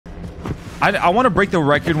I want to break the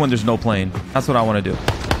record when there's no plane. That's what I want to do.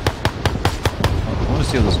 I want to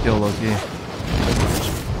steal this kill, low-key.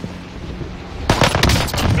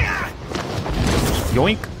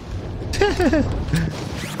 Yoink.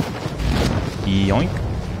 Yoink.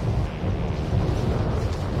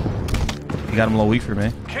 You got him low weak for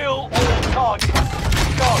me. Kill all targets.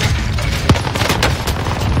 Go.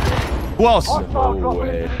 Who else? No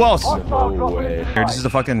way. Who else? No way. Here, this is the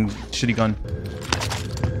fucking shitty gun.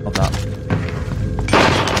 Love that.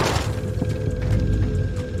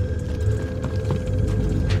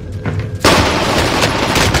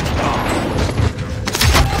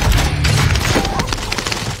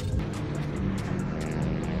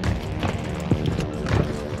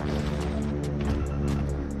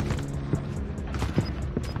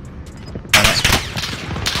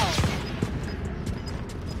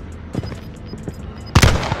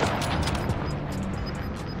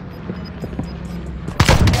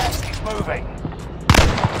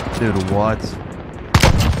 Dude, what?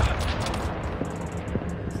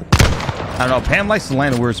 I don't know. Pam likes to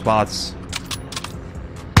land in weird spots.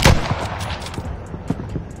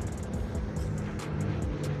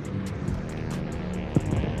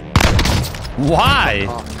 Why?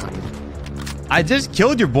 I just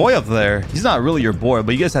killed your boy up there. He's not really your boy,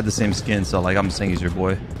 but you guys had the same skin, so like I'm saying he's your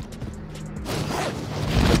boy.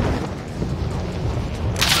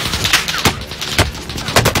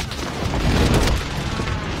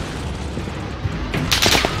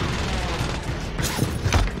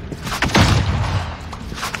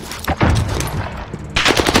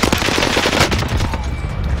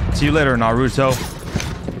 See you later, Naruto.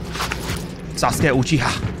 Sasuke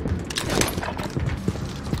Uchiha.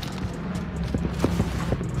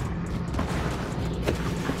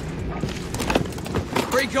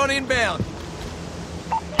 Recon inbound.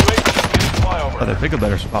 Brother, pick a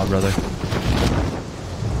better spot, brother.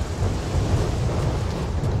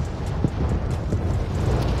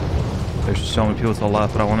 There's so many people to the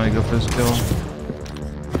left, but I want to go for this kill.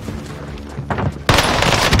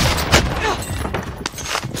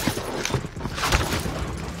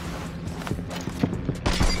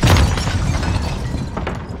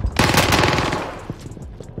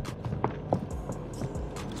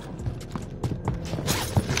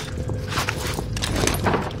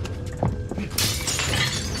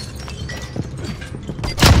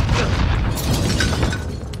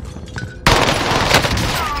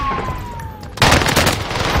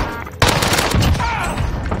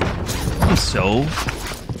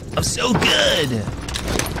 I'm so good.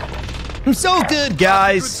 I'm so good,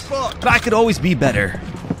 guys. But I could always be better.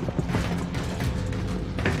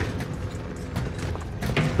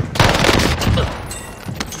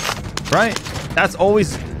 Right? That's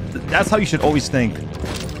how you should always think.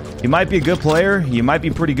 You might be a good player, you might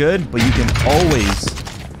be pretty good, but you can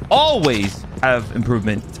always have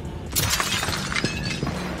improvement.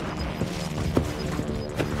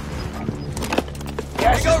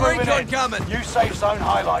 Recon coming. New safe zone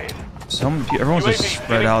highlighted. Everyone's just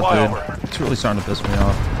spread out, dude. It's really starting to piss me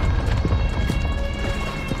off.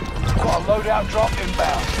 Got a loadout drop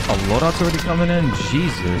inbound. A loadout's already coming in?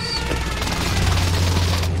 Jesus.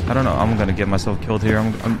 I don't know. I'm gonna get myself killed here.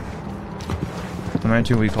 I'm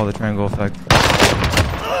entering what we call the triangle effect.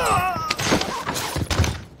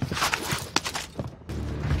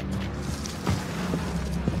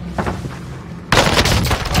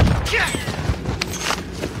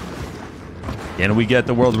 And we get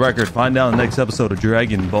the world record. Find out in the next episode of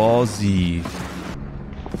Dragon Ball Z.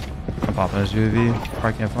 I'm popping his UAV.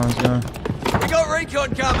 Probably can't find this guy. We got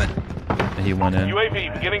recon coming. And he went in.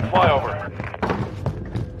 UAV beginning flyover.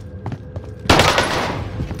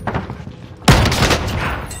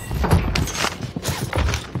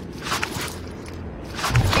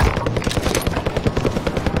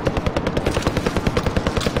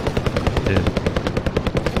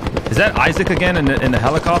 Is that Isaac again in the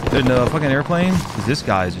helicopter, in the fucking airplane? Because this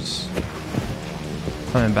guy's just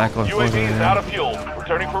coming back on. UAV is out of fuel.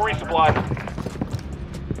 Returning for resupply.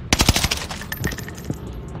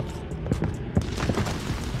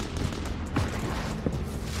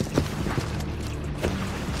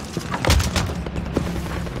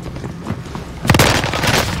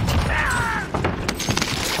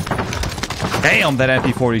 Damn, that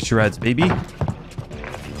MP40 shreds, baby.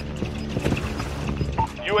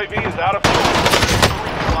 UAV is out of fuel.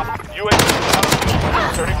 UAV is out of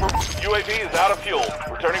fuel. UAV is out of fuel.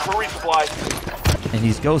 Returning for resupply. And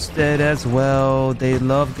he's ghosted as well. They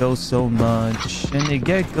love ghosts so much. And they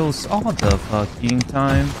get ghosts all the fucking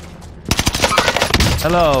time.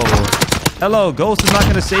 Hello. Hello, Ghost is not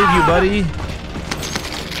gonna save you, buddy.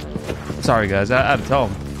 Sorry guys, I had to tell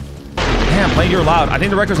him. Damn, playing you're loud. I think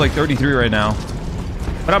the record's like 33 right now.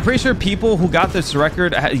 But I'm pretty sure people who got this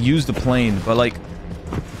record used the plane. But like,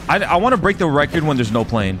 I want to break the record when there's no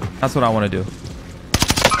plane. That's what I want to do.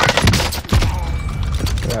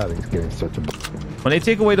 Yeah, he's getting such a... When they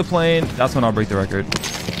take away the plane, that's when I'll break the record.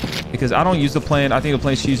 Because I don't use the plane. I think the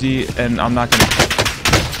plane's cheesy, and I'm not gonna...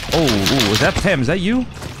 Oh, ooh, is that Pam? Is that you?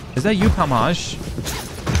 Is that you, Pamaj?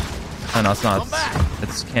 Oh, no, it's not.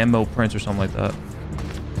 It's Camo Prince or something like that.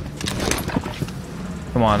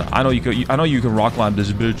 Come on, I know you could. I know you can rock climb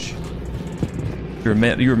this bitch. You're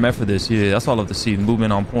meant for this. Yeah, that's all I love to see.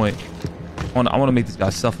 Movement on point. I want to make this guy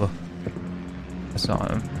suffer. I saw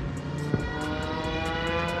him.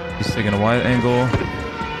 He's taking a wide angle.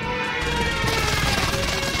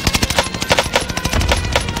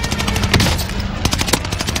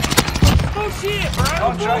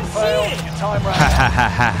 Contract failed. Your time ran out. Ha ha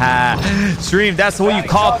ha ha. Stream, that's what you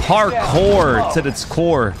call parkour to its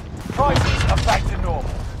core. Prices are back to normal.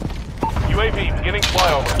 UAV beginning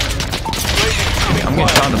flyover. UAV I'm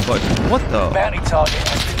getting shot in the butt. What the? Bounty target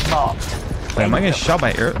has been marked. Wait, am I getting shot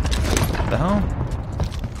by air? What the hell?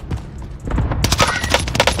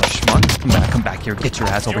 Oh, schmuck. Come back here. Get your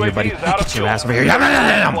ass over here, buddy. Get your ass over here.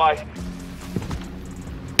 Damn,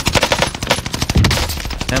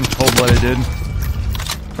 cold-blooded, dude.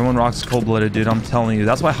 Everyone rocks cold-blooded, dude. I'm telling you.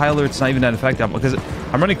 That's why high alert's not even that effective. Because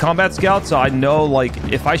I'm running combat scout, so I know, like,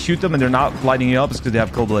 if I shoot them and they're not lighting you up, it's because they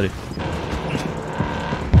have cold-blooded.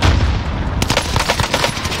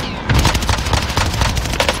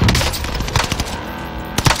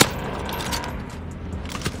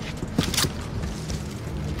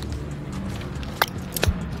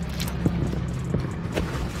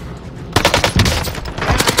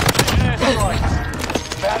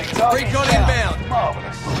 Recon inbound.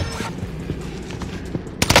 Marvelous.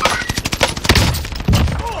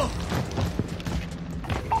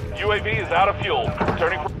 UAV is out of fuel.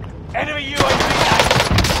 Returning for... Enemy UAV.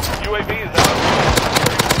 UAV is out of fuel.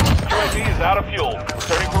 UAV is out of fuel.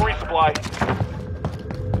 Returning for resupply.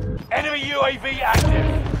 Enemy UAV active.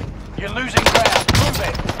 You're losing ground. Move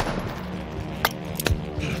it.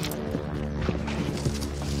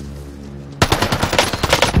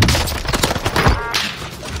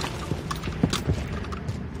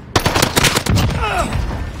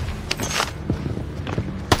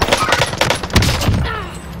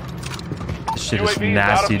 Shit is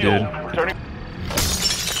nasty, dude. Returning.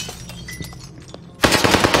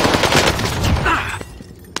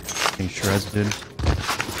 Getting shreds, dude.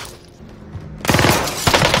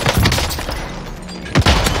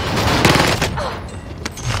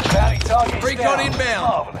 Bounty target Recon down. inbound.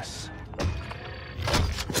 Marvelous.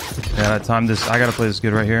 Yeah, that time this. I gotta play this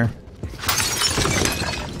good right here.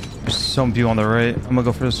 There's some people on the right. I'm gonna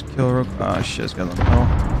go for this kill real quick. Ah, shit, this guy's on the middle.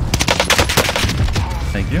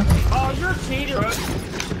 Thank you. Oh, you're cheating.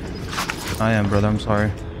 I am, brother. I'm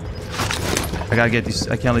sorry. I gotta get these.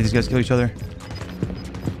 I can't let these guys kill each other.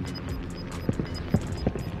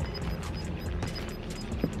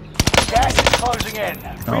 Gas is closing in.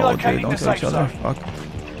 No, Relocating dude, don't the kill safe each other. zone. Fuck.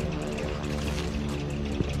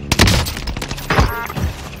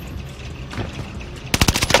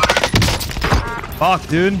 Fuck,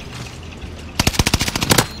 dude.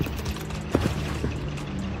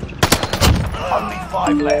 Only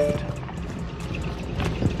 5 left.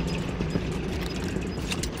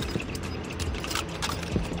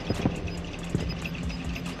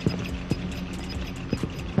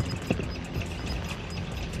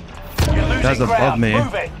 You're losing Guy's above ground. me.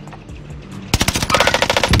 Move it.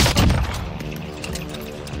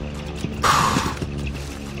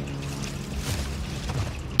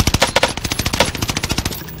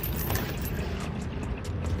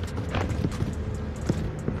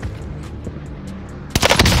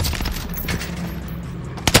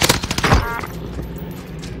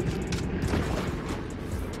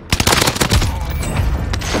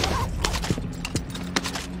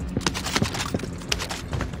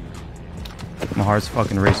 My heart's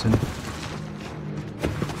fucking racing.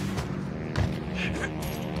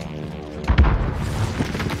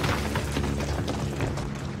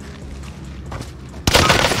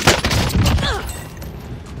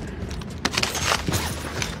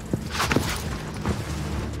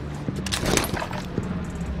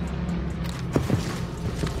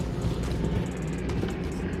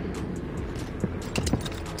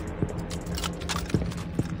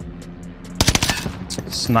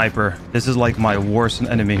 Sniper. This is like my worst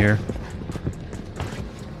enemy here.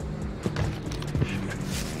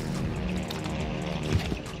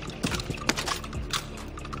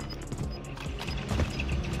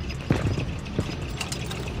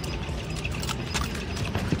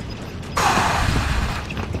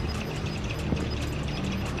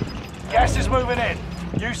 Gas is moving in.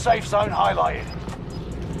 New safe zone highlighted.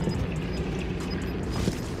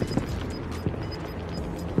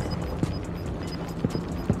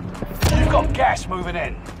 You've got gas moving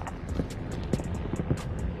in.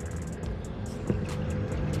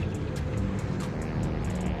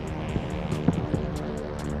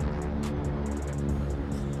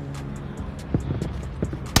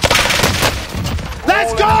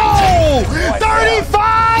 Let's go!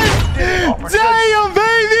 35! Damn,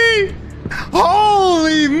 baby!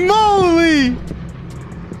 Holy moly!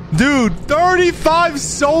 Dude, 35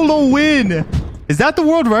 solo win. Is that the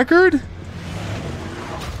world record?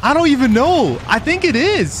 I don't even know. I think it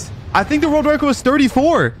is. I think the world record was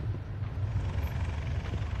 34.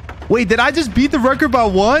 Wait, did I just beat the record by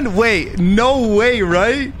 1? Wait, no way,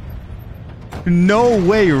 right? No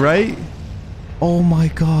way, right? Oh my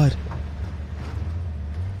god.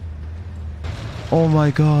 Oh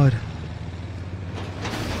my god.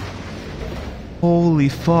 Holy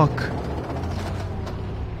fuck.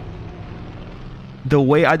 The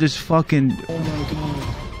way I just fucking... Oh my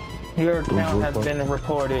god. Your account has been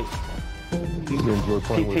reported.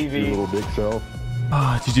 PTV. Little dick self.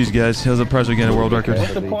 Ah, GG's guys. It was a pleasure getting a world record.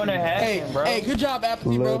 What's the point of hacking, bro? Hey, good job,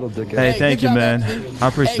 Apathy, bro. Hey, thank you, man. I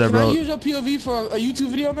appreciate that, bro. Can I use your POV for a YouTube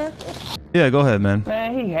video, man? Yeah, go ahead, man.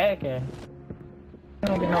 Man, he hacking.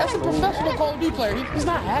 That's a professional Call of Duty player. He's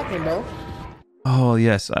not hacking, bro. Oh,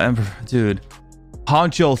 yes. I am, dude.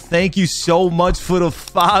 Honcho, thank you so much for the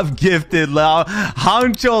 5 gifted, Lau.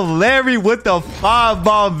 Honcho Larry with the 5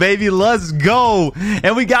 bomb, baby. Let's go.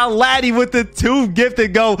 And we got Laddie with the 2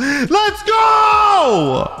 gifted. Go. Let's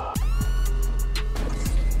go!